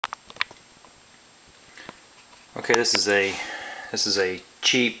Okay, this is a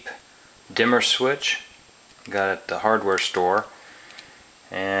cheap dimmer switch. Got it at the hardware store,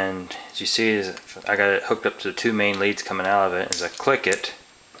 and as you see, I got it hooked up to the two main leads coming out of it. As I click it,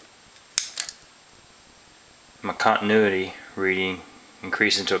 my continuity reading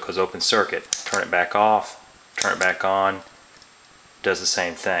increases until it goes open circuit. Turn it back off, turn it back on, does the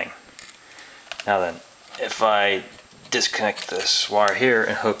same thing. Now then, if I disconnect this wire here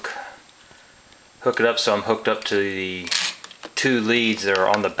and hook it up so I'm hooked up to the two leads that are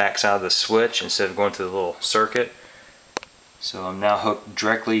on the back side of the switch instead of going to the little circuit. So I'm now hooked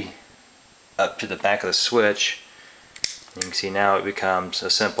directly up to the back of the switch. You can see now it becomes a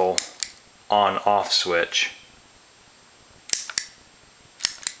simple on-off switch.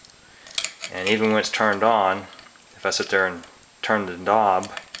 And even when it's turned on, if I sit there and turn the knob,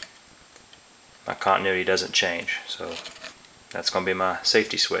 my continuity doesn't change. So that's going to be my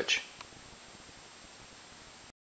safety switch.